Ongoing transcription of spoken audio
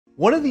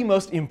One of the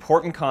most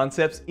important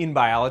concepts in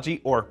biology,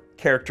 or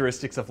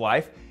characteristics of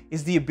life,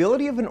 is the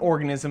ability of an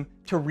organism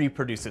to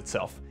reproduce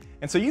itself.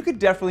 And so you could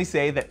definitely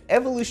say that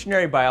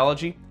evolutionary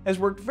biology has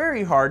worked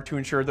very hard to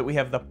ensure that we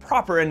have the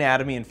proper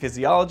anatomy and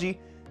physiology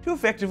to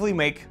effectively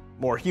make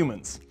more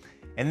humans.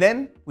 And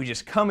then we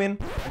just come in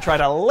and try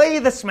to lay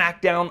the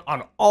smackdown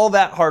on all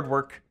that hard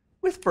work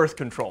with birth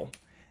control.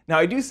 Now,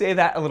 I do say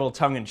that a little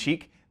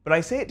tongue-in-cheek, but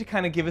I say it to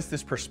kind of give us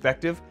this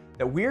perspective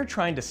that we're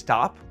trying to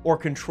stop or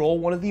control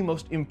one of the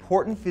most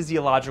important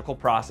physiological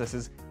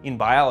processes in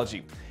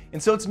biology.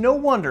 And so it's no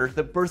wonder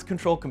that birth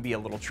control can be a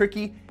little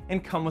tricky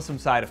and come with some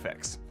side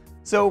effects.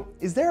 So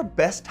is there a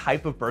best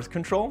type of birth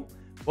control?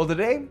 Well,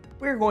 today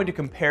we're going to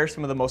compare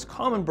some of the most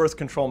common birth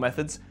control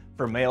methods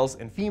for males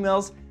and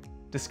females,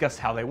 discuss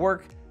how they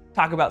work,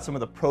 talk about some of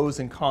the pros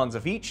and cons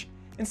of each,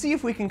 and see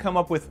if we can come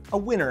up with a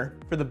winner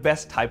for the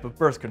best type of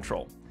birth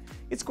control.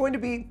 It's going to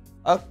be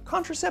a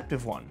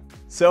contraceptive one.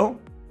 So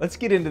let's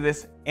get into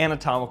this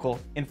anatomical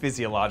and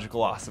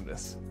physiological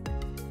awesomeness.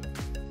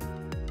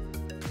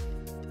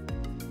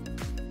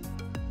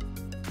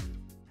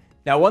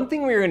 Now, one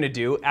thing we're going to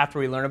do after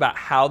we learn about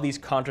how these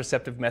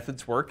contraceptive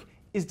methods work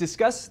is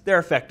discuss their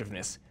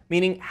effectiveness,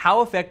 meaning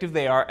how effective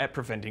they are at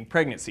preventing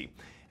pregnancy.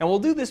 And we'll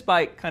do this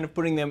by kind of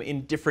putting them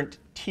in different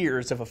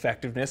tiers of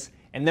effectiveness,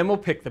 and then we'll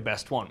pick the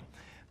best one.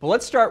 But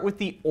let's start with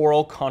the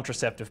oral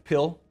contraceptive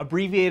pill,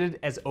 abbreviated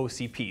as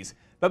OCPs,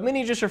 but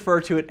many just refer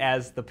to it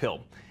as the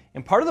pill.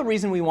 And part of the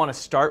reason we want to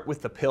start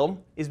with the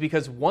pill is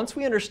because once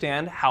we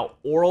understand how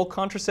oral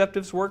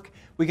contraceptives work,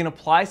 we can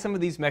apply some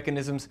of these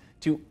mechanisms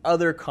to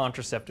other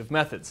contraceptive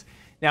methods.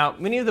 Now,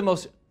 many of the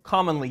most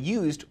commonly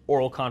used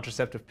oral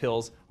contraceptive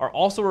pills are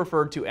also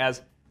referred to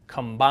as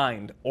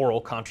combined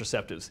oral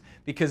contraceptives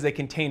because they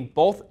contain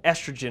both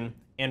estrogen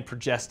and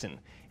progestin.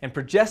 And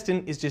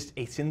progestin is just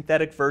a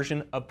synthetic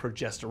version of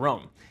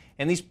progesterone.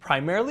 And these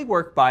primarily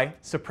work by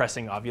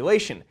suppressing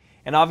ovulation.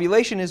 And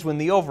ovulation is when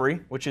the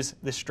ovary, which is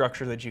the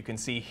structure that you can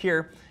see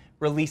here,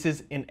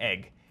 releases an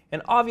egg.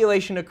 And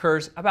ovulation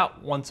occurs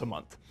about once a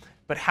month.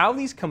 But how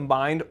these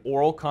combined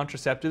oral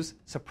contraceptives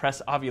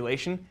suppress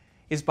ovulation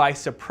is by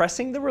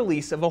suppressing the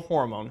release of a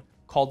hormone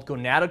called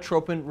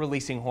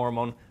gonadotropin-releasing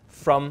hormone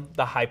from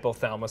the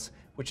hypothalamus,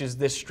 which is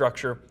this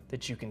structure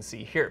that you can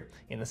see here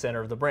in the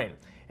center of the brain.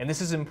 And this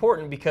is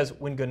important because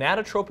when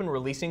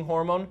gonadotropin-releasing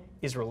hormone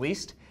is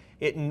released,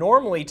 it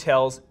normally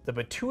tells the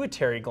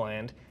pituitary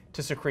gland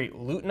to secrete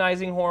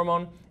luteinizing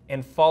hormone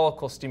and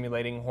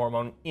follicle-stimulating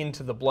hormone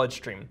into the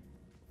bloodstream.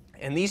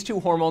 And these two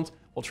hormones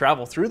will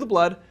travel through the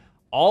blood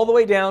all the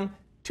way down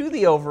to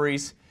the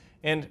ovaries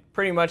and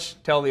pretty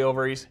much tell the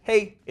ovaries,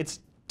 hey,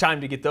 it's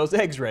time to get those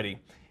eggs ready.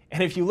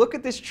 And if you look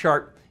at this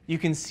chart, you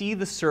can see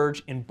the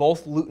surge in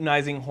both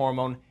luteinizing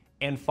hormone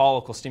and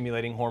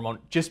follicle-stimulating hormone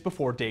just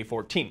before day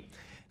 14.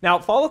 Now,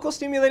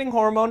 follicle-stimulating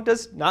hormone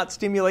does not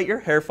stimulate your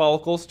hair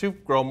follicles to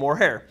grow more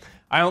hair.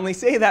 I only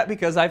say that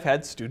because I've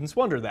had students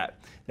wonder that.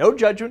 No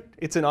judgment,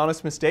 it's an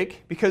honest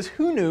mistake, because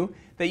who knew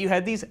that you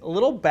had these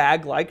little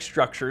bag-like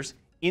structures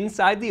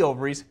inside the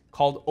ovaries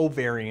called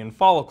ovarian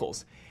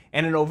follicles?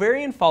 And an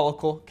ovarian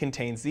follicle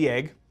contains the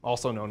egg,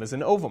 also known as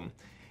an ovum.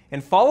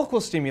 And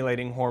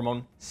follicle-stimulating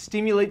hormone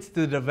stimulates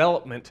the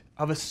development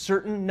of a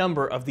certain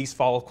number of these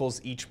follicles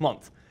each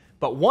month.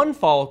 But one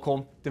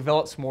follicle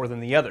develops more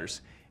than the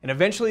others, and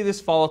eventually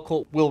this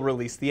follicle will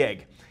release the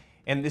egg.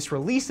 And this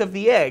release of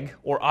the egg,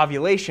 or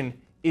ovulation,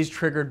 is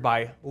triggered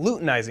by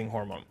luteinizing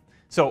hormone.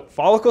 So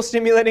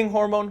follicle-stimulating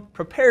hormone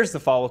prepares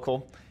the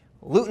follicle,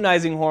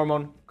 luteinizing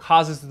hormone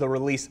causes the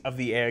release of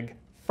the egg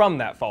from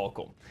that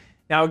follicle.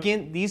 Now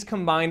again, these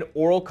combined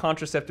oral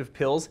contraceptive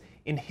pills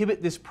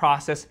inhibit this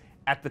process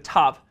at the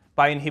top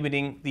by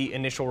inhibiting the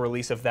initial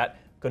release of that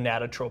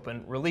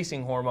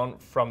gonadotropin-releasing hormone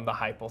from the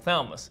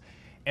hypothalamus.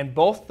 And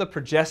both the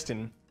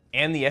progestin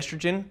and the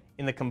estrogen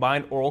in the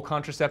combined oral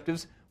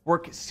contraceptives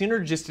work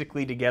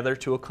synergistically together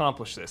to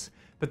accomplish this.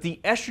 But the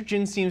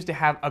estrogen seems to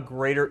have a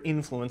greater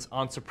influence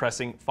on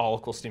suppressing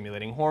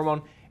follicle-stimulating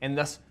hormone and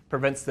thus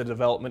prevents the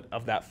development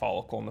of that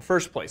follicle in the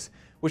first place,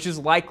 which is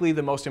likely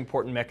the most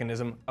important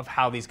mechanism of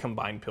how these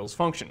combined pills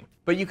function.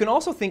 But you can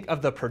also think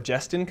of the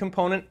progestin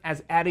component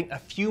as adding a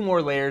few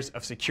more layers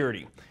of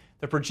security.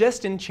 The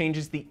progestin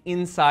changes the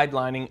inside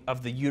lining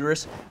of the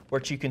uterus,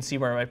 which you can see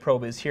where my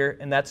probe is here,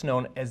 and that's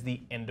known as the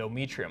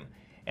endometrium.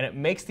 And it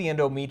makes the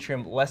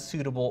endometrium less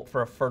suitable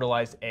for a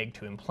fertilized egg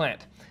to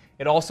implant.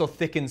 It also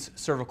thickens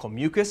cervical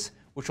mucus,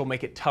 which will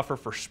make it tougher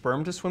for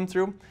sperm to swim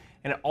through,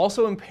 and it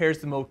also impairs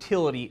the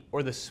motility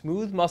or the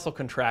smooth muscle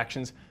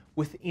contractions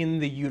within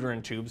the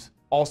uterine tubes,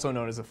 also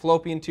known as the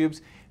fallopian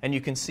tubes, and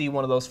you can see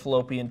one of those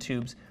fallopian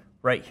tubes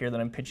right here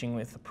that I'm pitching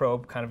with the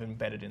probe kind of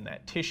embedded in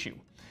that tissue.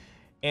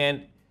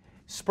 And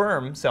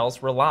sperm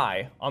cells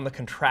rely on the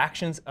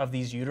contractions of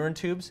these uterine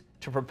tubes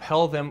to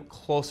propel them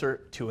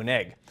closer to an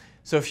egg.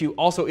 So if you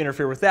also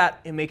interfere with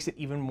that, it makes it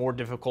even more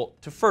difficult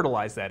to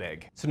fertilize that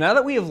egg. So now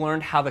that we have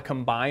learned how the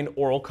combined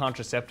oral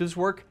contraceptives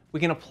work,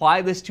 we can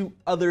apply this to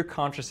other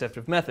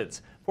contraceptive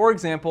methods. For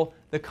example,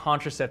 the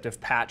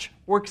contraceptive patch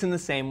works in the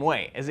same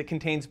way, as it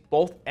contains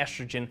both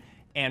estrogen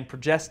and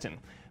progestin.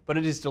 but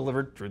it is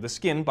delivered through the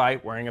skin by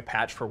wearing a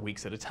patch for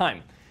weeks at a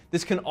time.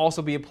 This can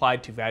also be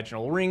applied to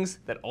vaginal rings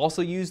that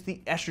also use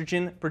the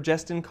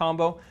estrogen-progestin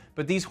combo,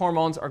 but these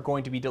hormones are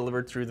going to be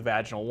delivered through the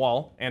vaginal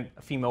wall, and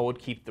a female would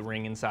keep the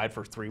ring inside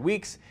for 3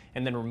 weeks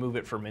and then remove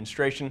it for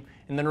menstruation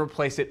and then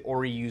replace it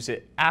or reuse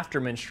it after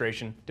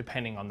menstruation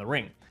depending on the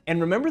ring. And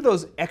remember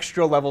those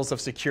extra levels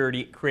of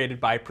security created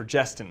by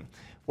progestin,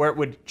 where it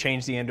would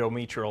change the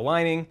endometrial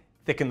lining,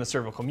 thicken the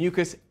cervical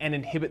mucus, and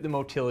inhibit the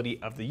motility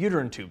of the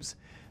uterine tubes.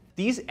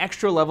 These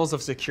extra levels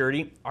of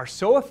security are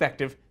so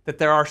effective that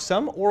there are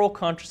some oral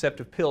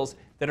contraceptive pills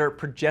that are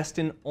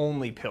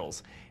progestin-only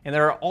pills, and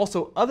there are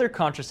also other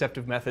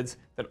contraceptive methods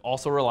that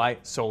also rely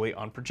solely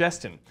on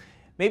progestin.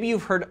 Maybe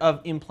you've heard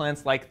of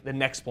implants like the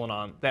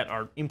Nexplanon that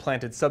are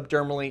implanted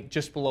subdermally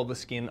just below the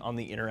skin on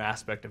the inner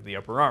aspect of the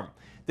upper arm.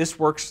 This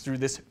works through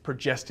this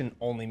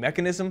progestin-only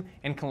mechanism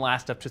and can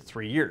last up to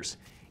 3 years.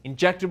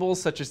 Injectables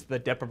such as the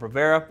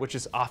Depo-Provera, which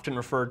is often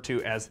referred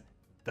to as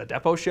the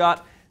Depo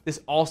shot, this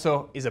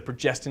also is a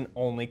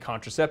progestin-only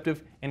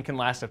contraceptive and can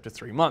last up to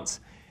 3 months.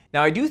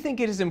 Now, I do think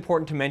it is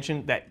important to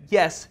mention that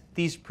yes,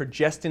 these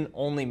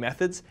progestin-only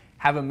methods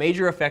have a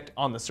major effect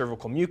on the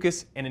cervical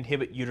mucus and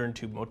inhibit uterine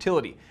tube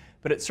motility.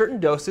 But at certain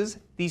doses,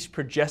 these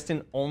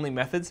progestin-only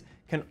methods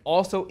can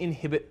also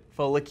inhibit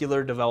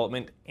follicular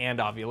development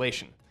and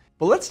ovulation.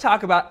 But let's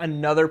talk about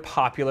another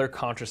popular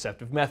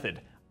contraceptive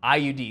method,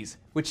 IUDs,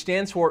 which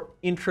stands for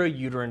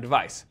intrauterine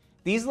device.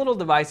 These little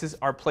devices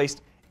are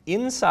placed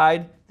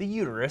inside the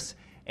uterus,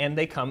 and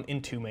they come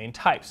in 2 main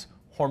types,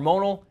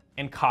 hormonal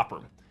and copper.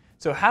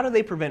 So how do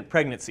they prevent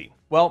pregnancy?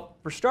 Well,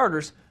 for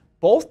starters,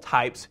 both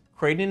types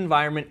create an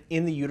environment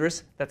in the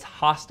uterus that's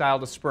hostile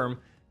to sperm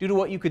due to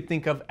what you could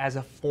think of as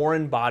a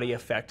foreign body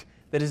effect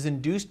that is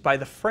induced by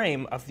the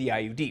frame of the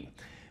IUD.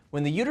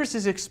 When the uterus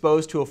is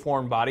exposed to a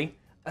foreign body,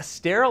 a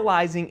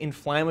sterilizing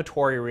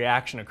inflammatory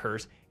reaction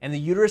occurs, and the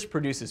uterus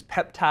produces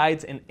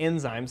peptides and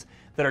enzymes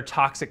that are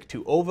toxic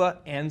to ova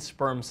and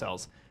sperm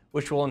cells,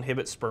 which will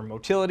inhibit sperm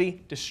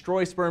motility,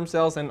 destroy sperm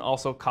cells, and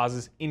also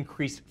causes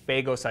increased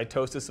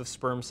phagocytosis of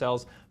sperm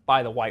cells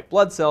by the white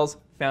blood cells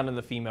found in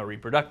the female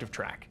reproductive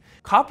tract.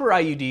 Copper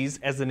IUDs,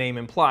 as the name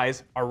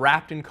implies, are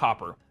wrapped in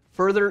copper,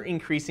 further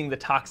increasing the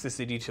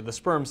toxicity to the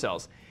sperm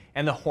cells.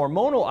 And the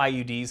hormonal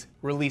IUDs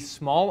release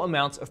small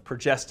amounts of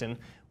progestin,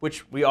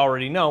 which we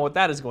already know what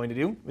that is going to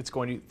do. It's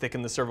going to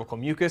thicken the cervical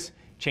mucus,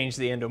 change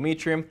the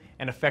endometrium,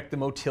 and affect the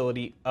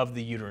motility of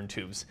the uterine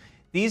tubes.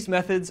 These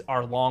methods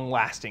are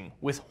long-lasting,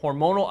 with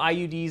hormonal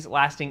IUDs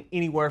lasting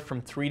anywhere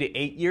from 3 to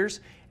 8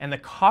 years, and the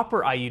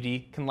copper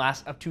IUD can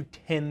last up to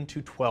 10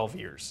 to 12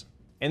 years.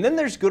 And then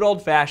there's good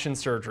old-fashioned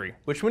surgery,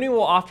 which many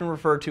will often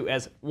refer to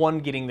as one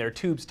getting their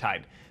tubes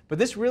tied. But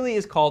this really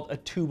is called a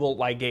tubal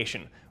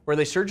ligation, where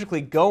they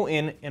surgically go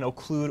in and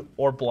occlude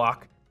or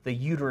block the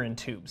uterine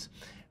tubes,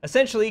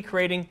 essentially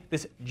creating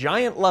this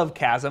giant love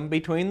chasm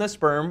between the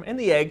sperm and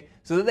the egg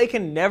so that they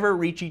can never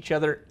reach each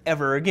other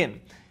ever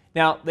again.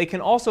 Now, they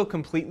can also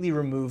completely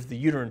remove the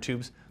uterine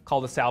tubes,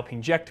 called a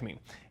salpingectomy,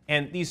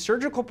 and these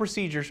surgical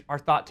procedures are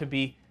thought to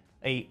be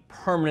a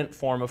permanent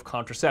form of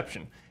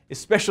contraception,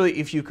 especially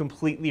if you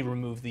completely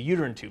remove the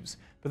uterine tubes.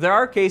 But there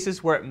are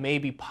cases where it may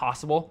be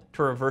possible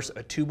to reverse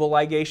a tubal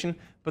ligation,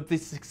 but the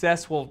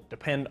success will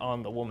depend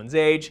on the woman's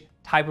age,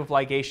 type of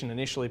ligation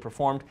initially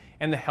performed,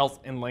 and the health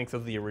and length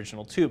of the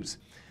original tubes.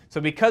 So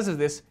because of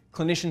this,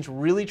 clinicians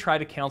really try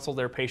to counsel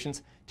their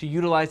patients to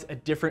utilize a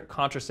different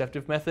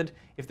contraceptive method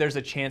if there's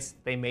a chance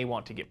they may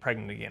want to get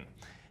pregnant again.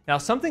 Now,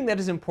 something that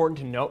is important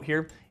to note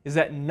here is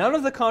that none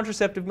of the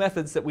contraceptive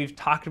methods that we've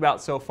talked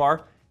about so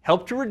far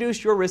help to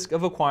reduce your risk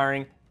of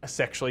acquiring a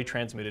sexually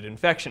transmitted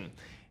infection.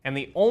 And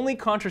the only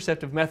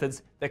contraceptive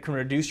methods that can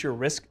reduce your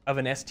risk of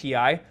an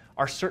STI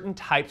are certain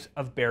types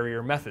of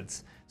barrier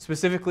methods,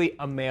 specifically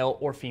a male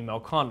or female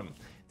condom.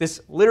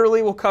 This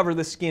literally will cover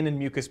the skin and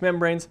mucous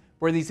membranes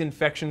where these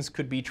infections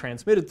could be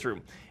transmitted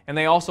through, and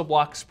they also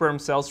block sperm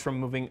cells from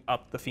moving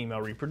up the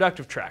female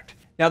reproductive tract.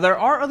 Now, there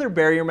are other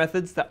barrier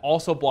methods that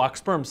also block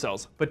sperm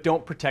cells, but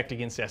don't protect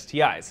against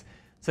STIs,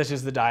 such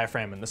as the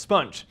diaphragm and the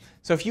sponge.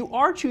 So if you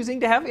are choosing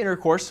to have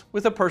intercourse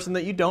with a person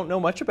that you don't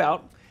know much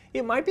about,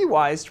 it might be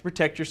wise to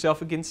protect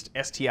yourself against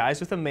STIs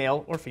with a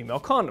male or female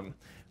condom.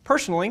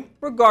 Personally,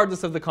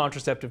 regardless of the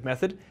contraceptive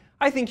method,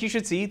 I think you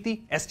should see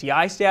the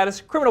STI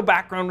status, criminal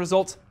background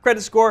results,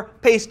 credit score,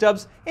 pay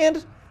stubs,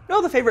 and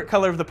know the favorite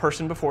color of the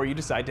person before you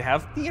decide to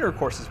have the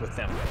intercourses with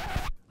them.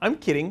 I'm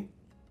kidding,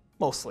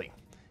 mostly.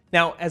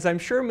 Now, as I'm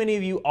sure many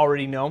of you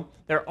already know,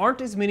 there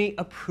aren't as many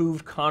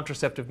approved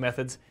contraceptive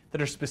methods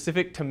that are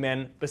specific to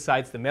men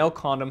besides the male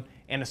condom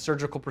and a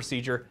surgical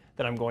procedure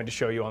that I'm going to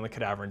show you on the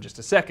cadaver in just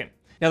a second.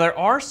 Now, there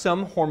are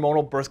some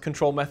hormonal birth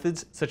control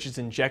methods, such as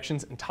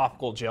injections and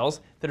topical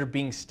gels, that are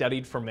being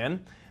studied for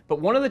men.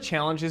 But one of the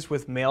challenges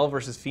with male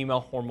versus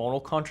female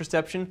hormonal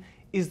contraception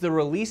is the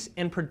release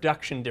and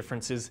production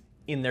differences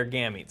in their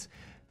gametes.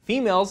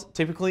 Females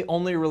typically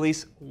only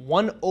release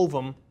one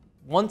ovum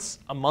once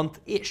a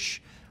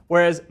month-ish,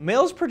 whereas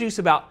males produce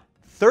about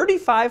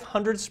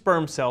 3,500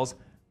 sperm cells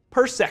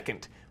per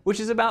second, which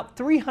is about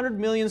 300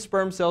 million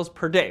sperm cells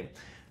per day.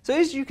 So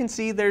as you can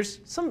see, there's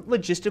some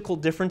logistical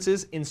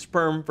differences in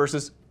sperm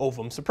versus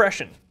ovum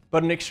suppression.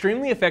 But an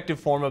extremely effective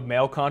form of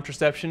male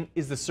contraception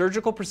is the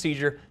surgical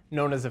procedure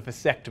known as a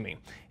vasectomy.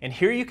 And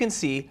here you can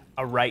see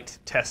a right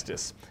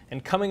testis.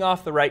 And coming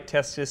off the right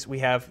testis, we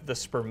have the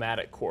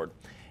spermatic cord.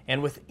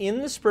 And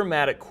within the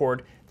spermatic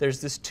cord,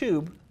 there's this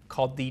tube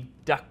called the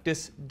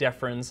ductus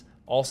deferens,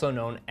 also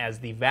known as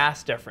the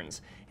vas deferens.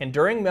 And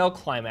during male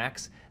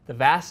climax, the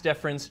vas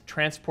deferens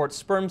transports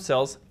sperm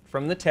cells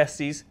from the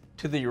testes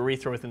to the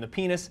urethra within the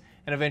penis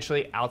and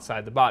eventually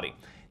outside the body.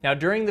 Now,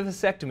 during the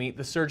vasectomy,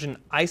 the surgeon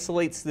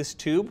isolates this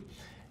tube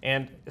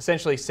and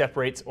essentially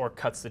separates or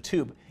cuts the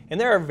tube. And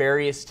there are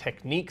various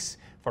techniques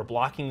for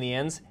blocking the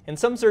ends, and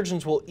some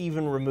surgeons will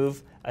even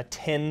remove a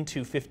 10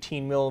 to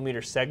 15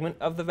 millimeter segment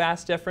of the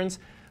vas deferens,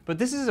 but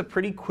this is a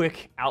pretty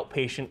quick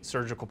outpatient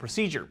surgical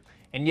procedure.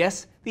 And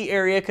yes, the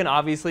area can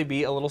obviously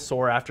be a little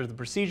sore after the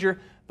procedure,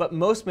 but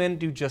most men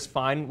do just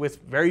fine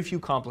with very few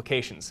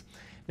complications.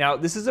 Now,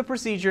 this is a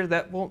procedure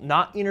that will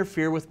not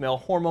interfere with male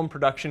hormone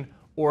production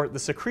or the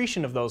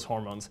secretion of those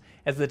hormones,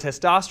 as the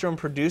testosterone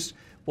produced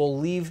will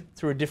leave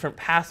through a different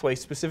pathway,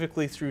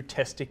 specifically through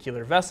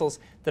testicular vessels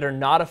that are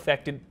not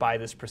affected by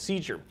this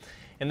procedure.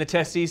 And the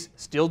testes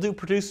still do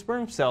produce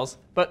sperm cells,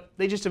 but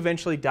they just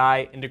eventually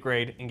die and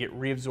degrade and get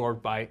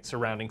reabsorbed by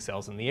surrounding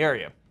cells in the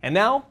area. And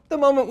now, the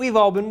moment we've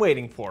all been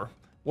waiting for.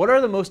 What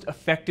are the most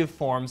effective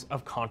forms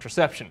of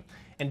contraception?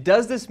 And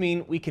does this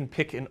mean we can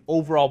pick an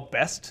overall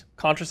best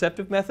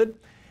contraceptive method?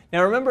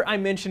 Now remember, I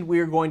mentioned we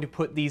are going to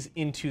put these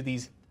into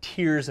these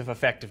tiers of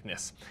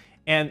effectiveness.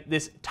 And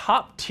this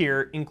top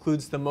tier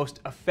includes the most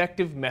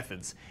effective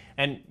methods.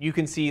 And you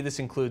can see this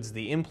includes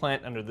the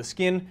implant under the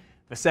skin,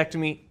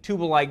 vasectomy,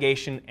 tubal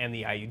ligation, and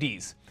the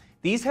IUDs.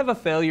 These have a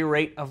failure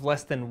rate of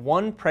less than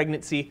 1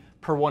 pregnancy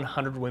per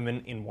 100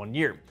 women in 1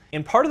 year.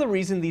 And part of the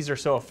reason these are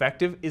so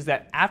effective is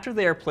that after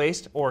they are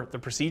placed or the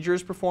procedure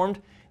is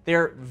performed,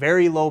 they're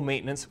very low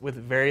maintenance with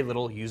very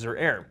little user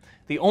error.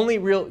 The only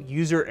real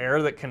user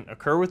error that can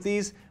occur with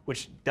these,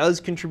 which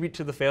does contribute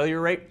to the failure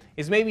rate,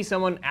 is maybe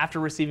someone after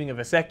receiving a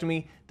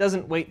vasectomy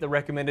doesn't wait the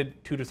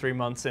recommended 2 to 3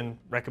 months and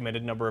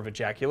recommended number of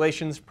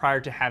ejaculations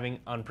prior to having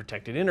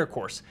unprotected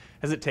intercourse,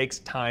 as it takes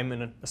time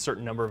and a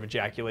certain number of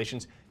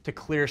ejaculations to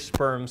clear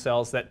sperm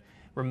cells that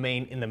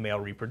remain in the male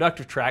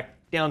reproductive tract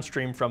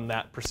downstream from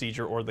that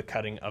procedure or the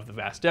cutting of the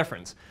vas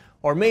deferens.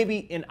 Or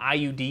maybe an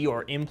IUD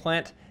or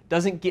implant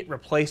doesn't get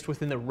replaced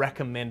within the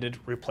recommended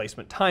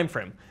replacement time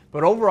frame.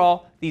 But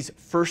overall, these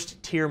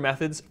first tier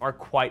methods are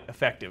quite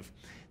effective.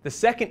 The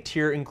second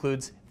tier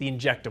includes the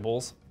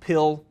injectables,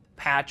 pill,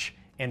 patch,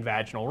 and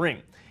vaginal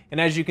ring. And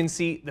as you can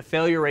see, the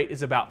failure rate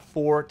is about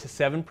 4 to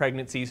 7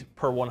 pregnancies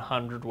per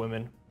 100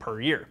 women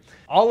per year.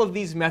 All of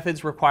these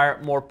methods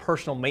require more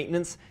personal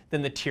maintenance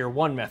than the tier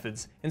 1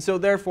 methods, and so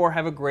therefore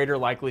have a greater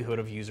likelihood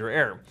of user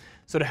error.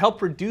 So to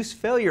help reduce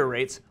failure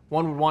rates,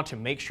 one would want to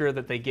make sure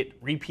that they get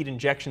repeat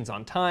injections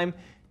on time,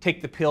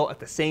 take the pill at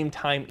the same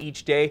time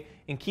each day,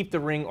 and keep the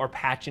ring or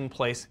patch in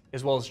place,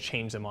 as well as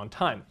change them on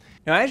time.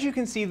 Now, as you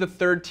can see, the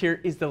third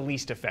tier is the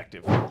least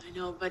effective. I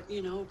know, but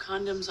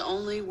condoms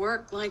only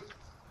work like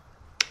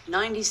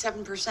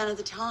 97% of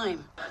the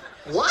time.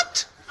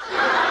 What?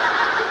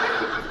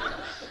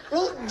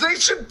 Well, they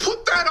should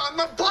put that on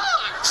the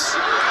box.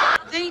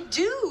 They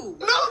do.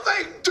 No,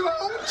 they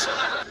don't.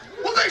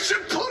 Well, they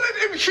should put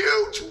it in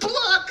huge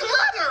block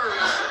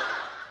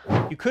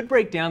letters. You could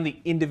break down the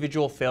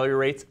individual failure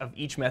rates of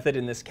each method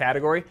in this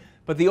category,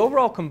 but the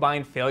overall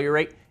combined failure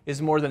rate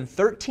is more than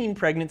 13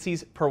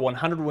 pregnancies per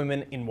 100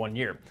 women in 1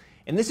 year.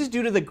 And this is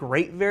due to the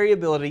great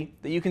variability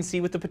that you can see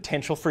with the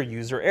potential for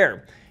user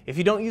error. If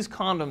you don't use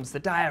condoms, the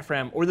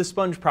diaphragm, or the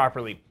sponge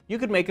properly, you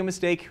could make a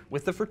mistake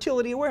with the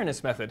fertility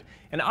awareness method.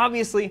 And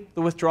obviously,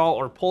 the withdrawal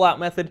or pull-out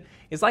method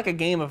is like a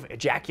game of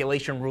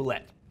ejaculation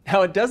roulette.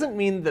 Now, it doesn't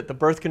mean that the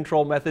birth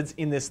control methods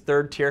in this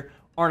third tier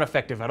aren't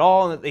effective at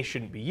all and that they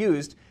shouldn't be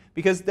used,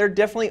 because there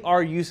definitely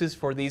are uses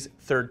for these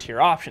third tier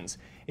options.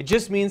 It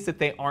just means that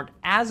they aren't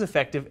as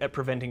effective at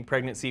preventing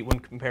pregnancy when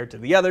compared to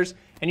the others,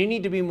 and you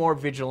need to be more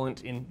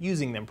vigilant in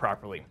using them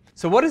properly.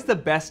 So what is the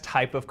best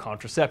type of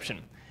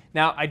contraception?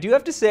 Now, I do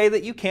have to say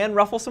that you can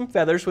ruffle some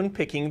feathers when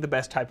picking the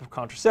best type of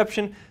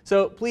contraception,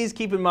 so please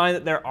keep in mind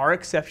that there are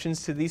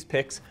exceptions to these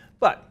picks,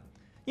 but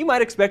you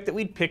might expect that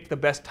we'd pick the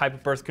best type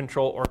of birth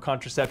control or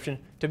contraception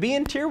to be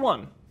in tier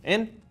 1,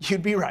 and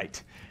you'd be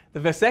right. The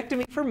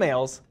vasectomy for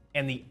males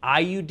and the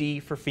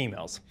IUD for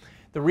females.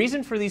 The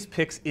reason for these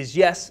picks is,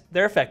 yes,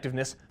 their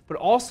effectiveness, but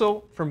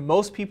also for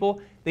most people,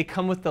 they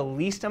come with the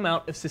least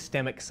amount of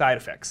systemic side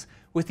effects.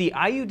 With the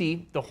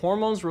IUD, the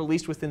hormones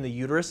released within the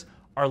uterus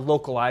are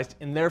localized,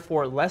 and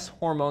therefore less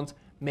hormones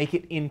make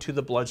it into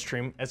the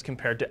bloodstream as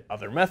compared to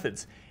other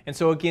methods. And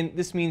so again,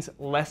 this means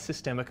less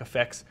systemic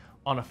effects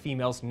on a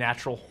female's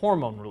natural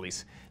hormone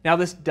release. Now,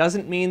 this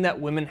doesn't mean that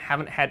women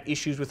haven't had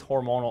issues with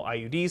hormonal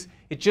IUDs.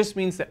 It just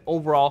means that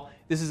overall,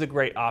 this is a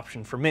great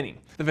option for many.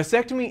 The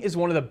vasectomy is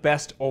one of the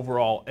best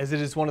overall, as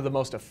it is one of the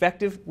most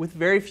effective with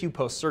very few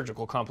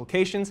post-surgical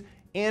complications,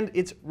 and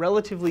it's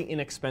relatively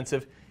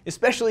inexpensive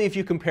especially if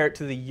you compare it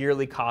to the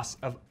yearly costs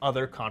of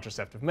other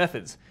contraceptive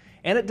methods.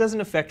 And it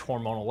doesn't affect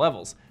hormonal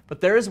levels.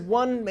 But there is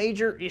one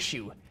major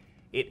issue.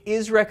 It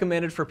is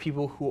recommended for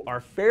people who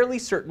are fairly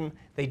certain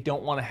they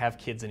don't want to have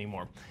kids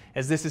anymore,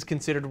 as this is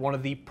considered one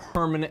of the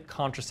permanent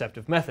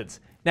contraceptive methods.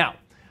 Now,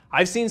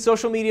 I've seen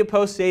social media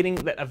posts stating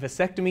that a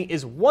vasectomy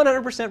is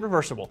 100%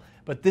 reversible,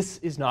 but this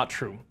is not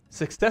true.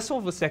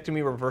 Successful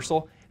vasectomy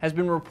reversal has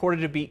been reported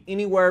to be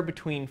anywhere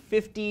between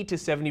 50 to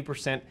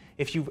 70%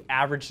 if you've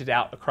averaged it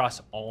out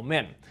across all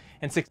men.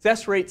 And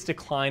success rates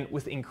decline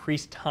with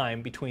increased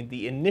time between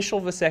the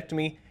initial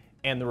vasectomy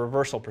and the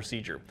reversal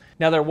procedure.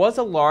 Now, there was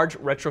a large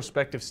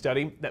retrospective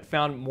study that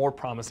found more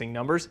promising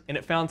numbers, and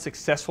it found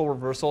successful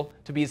reversal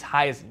to be as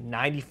high as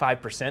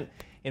 95%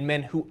 in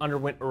men who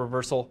underwent a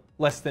reversal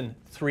less than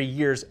 3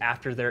 years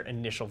after their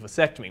initial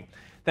vasectomy.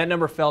 That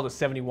number fell to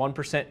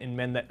 71% in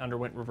men that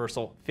underwent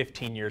reversal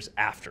 15 years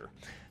after.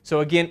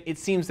 So again, it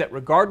seems that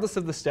regardless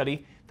of the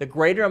study, the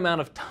greater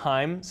amount of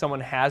time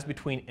someone has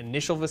between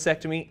initial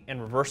vasectomy and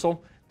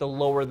reversal, the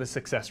lower the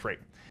success rate.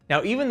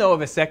 Now, even though a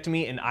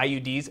vasectomy and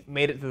IUDs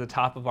made it to the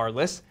top of our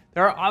list,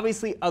 there are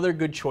obviously other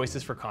good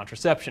choices for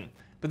contraception.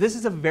 But this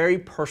is a very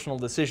personal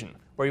decision,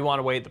 where you want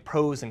to weigh the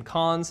pros and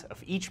cons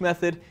of each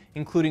method,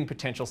 including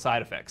potential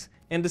side effects,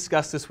 and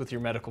discuss this with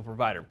your medical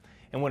provider.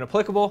 And when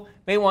applicable,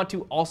 may want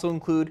to also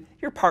include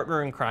your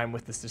partner in crime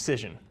with this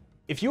decision.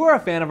 If you are a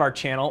fan of our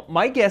channel,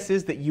 my guess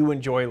is that you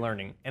enjoy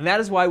learning, and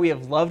that is why we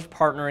have loved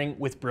partnering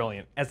with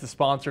Brilliant as the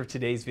sponsor of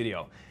today's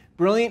video.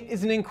 Brilliant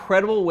is an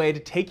incredible way to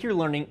take your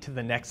learning to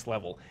the next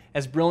level,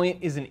 as Brilliant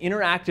is an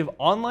interactive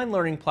online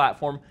learning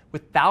platform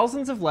with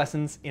thousands of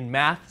lessons in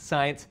math,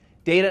 science,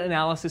 data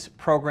analysis,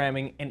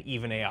 programming, and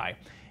even AI.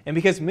 And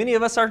because many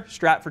of us are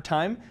strapped for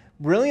time,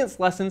 Brilliant's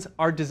lessons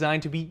are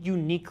designed to be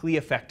uniquely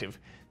effective.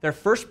 Their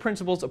first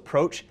principles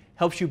approach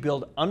helps you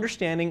build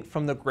understanding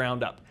from the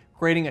ground up,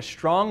 creating a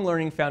strong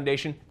learning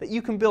foundation that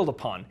you can build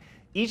upon.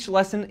 Each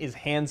lesson is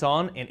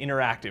hands-on and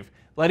interactive,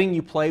 letting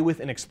you play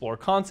with and explore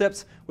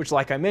concepts, which,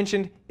 like I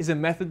mentioned, is a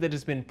method that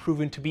has been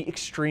proven to be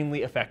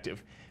extremely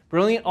effective.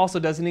 Brilliant also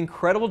does an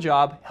incredible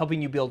job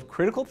helping you build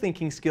critical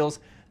thinking skills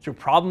through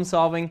problem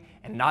solving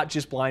and not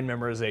just blind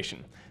memorization.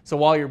 So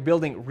while you're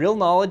building real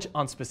knowledge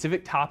on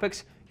specific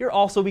topics, you're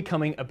also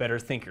becoming a better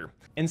thinker.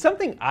 And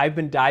something I've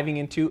been diving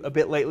into a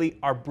bit lately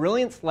are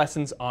Brilliant's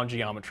lessons on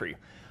geometry.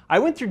 I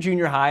went through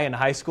junior high and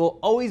high school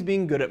always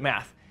being good at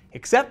math,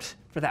 except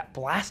for that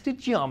blasted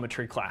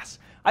geometry class.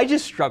 I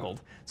just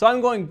struggled, so I'm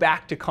going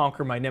back to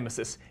conquer my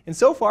nemesis, and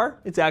so far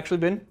it's actually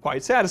been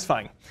quite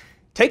satisfying.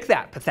 Take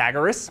that,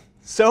 Pythagoras.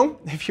 So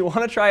if you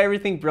want to try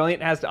everything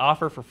Brilliant has to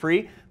offer for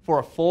free for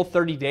a full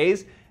 30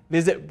 days,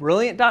 visit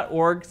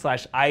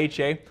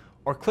brilliant.org/IHA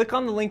or click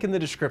on the link in the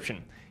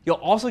description. You'll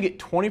also get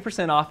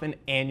 20% off an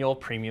annual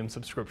premium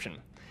subscription.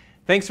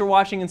 Thanks for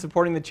watching and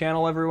supporting the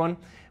channel, everyone.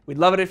 We'd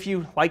love it if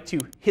you like to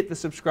hit the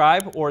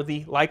subscribe or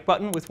the like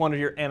button with one of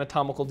your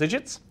anatomical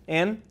digits,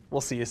 and we'll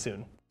see you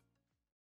soon.